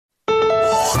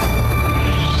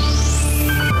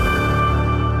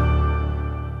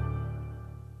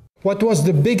What was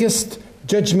the biggest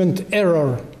judgment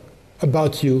error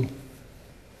about you?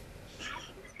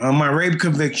 My rape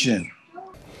conviction.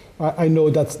 I know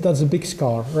that's a big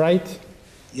scar, right?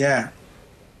 Yeah.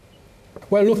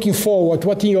 Well, looking forward,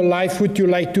 what in your life would you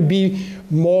like to be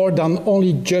more than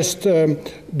only just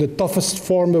the toughest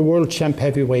former world champ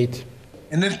heavyweight?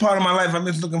 In this part of my life, I'm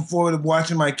just looking forward to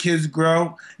watching my kids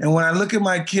grow. And when I look at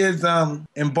my kids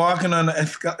embarking on a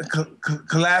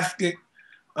scholastic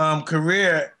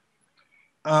career,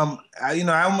 I'm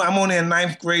only a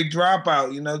 9th grade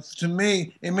dropout. You know, to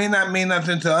me, it may not mean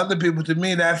nothing to other people. To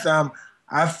me, that's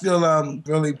I feel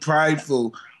really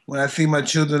prideful when I see my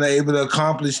children are able to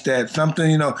accomplish that.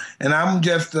 Something, you know, and I'm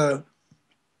just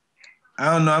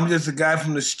I'm just a guy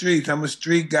from the streets. I'm a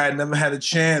street guy, never had a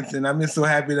chance, and I'm just so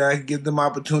happy that I can give them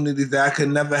opportunities that I could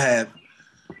never have.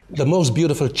 The most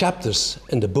beautiful chapters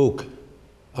in the book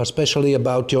are especially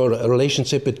about your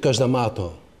relationship with Cus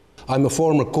D'Amato. I'm a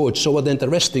former coach, so what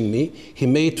interesting me, he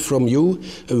made from you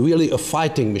really a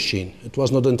fighting machine. It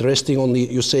was not interesting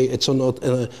only, you say it's not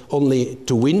only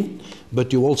to win,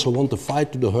 but you also want to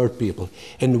fight to hurt people.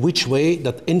 In which way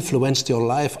that influenced your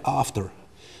life after?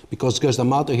 Because Cus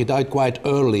D'Amato, he died quite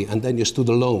early, and then you stood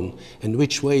alone. In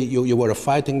which way you were a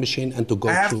fighting machine and to go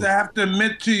through? I have to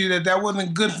admit to you that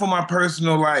wasn't good for my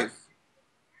personal life.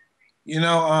 You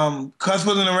know, Cus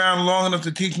wasn't around long enough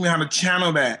to teach me how to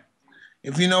channel that.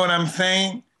 If you know what I'm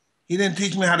saying, he didn't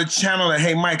teach me how to channel that.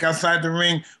 Hey, Mike, outside the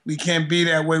ring, we can't be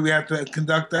that way. We have to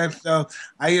conduct that stuff.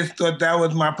 I just thought that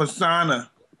was my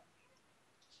persona.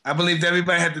 I believed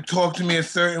everybody had to talk to me a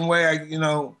certain way.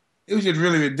 It was just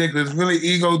really ridiculous, really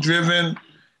ego-driven.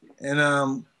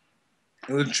 And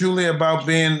it was truly about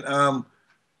being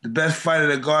the best fighter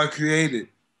that God created.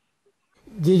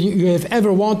 Did you have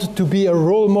ever wanted to be a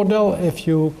role model? If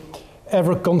you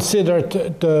ever considered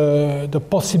the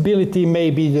possibility,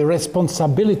 maybe the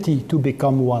responsibility to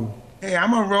become one? Hey,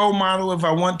 I'm a role model if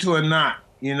I want to or not.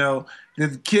 You know,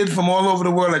 there's kids from all over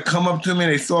the world that come up to me.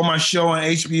 They saw my show on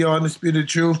HBO, Undisputed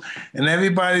Truth, and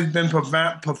everybody's been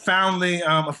profoundly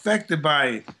affected by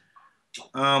it.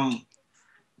 And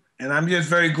I'm just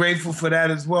very grateful for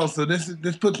that as well. So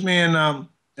this puts me in a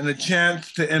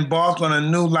chance to embark on a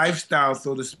new lifestyle,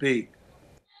 so to speak.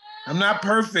 I'm not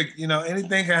perfect, you know,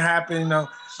 anything can happen, you know.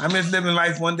 I'm just living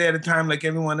life one day at a time like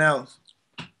everyone else.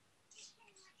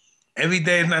 Every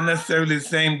day is not necessarily the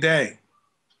same day.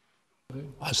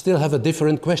 I still have a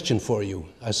different question for you.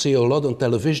 I see a lot on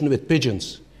television with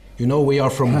pigeons. You know, we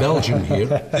are from Belgium here.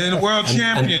 They're the world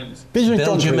champions. Pigeon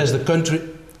Belgium country. is the country.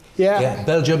 Yeah.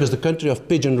 Belgium is the country of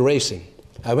pigeon racing.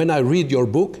 And when I read your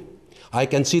book, I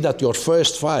can see that your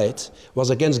first fight was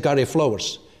against Gary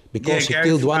Flowers. Because he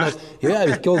killed one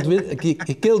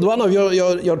of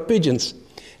your pigeons.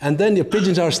 And then your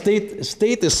pigeons are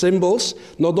status symbols,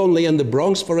 not only in the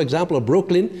Bronx, for example, or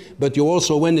Brooklyn, but you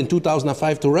also went in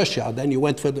 2005 to Russia. Then you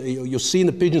went for you've seen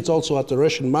the pigeons also at the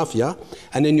Russian mafia.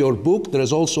 And in your book, there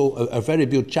is also a very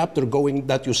good chapter going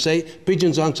that you say,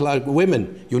 pigeons aren't like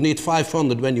women. You need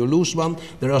 500. When you lose one,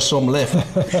 there are some left.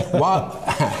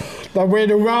 That were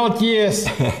the wild years.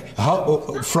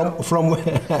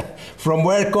 From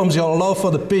where comes your love for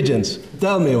the pigeons?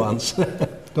 Tell me once.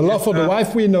 The love for the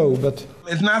wife we know, but...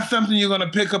 It's not something you're going to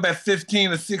pick up at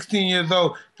 15 or 16 years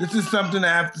old. This is something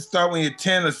that I have to start when you're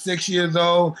 10 or 6 years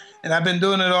old. And I've been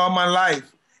doing it all my life.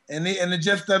 And it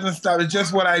just doesn't stop. It's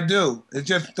just what I do. It's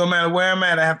just, no matter where I'm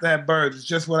at, I have to have birds. It's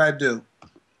just what I do.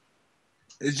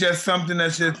 It's just something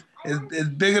that's just, it's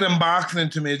bigger than boxing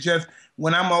to me. It's just,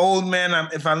 when I'm an old man,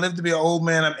 if I live to be an old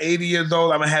man, I'm 80 years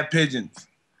old, I'm going to have pigeons.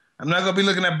 I'm not going to be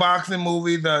looking at boxing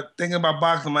movies or thinking about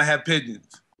boxing, I'm going to have pigeons.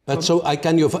 But so I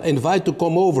can you invite to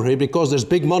come over here because there's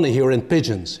big money here in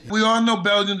pigeons. We all know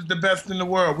Belgium's the best in the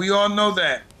world. We all know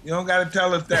that. You don't got to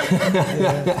tell us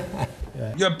that.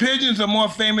 Yeah. Your pigeons are more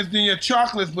famous than your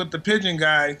chocolates with the pigeon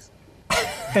guys.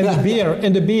 And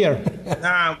the beer.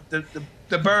 Nah,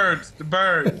 the birds.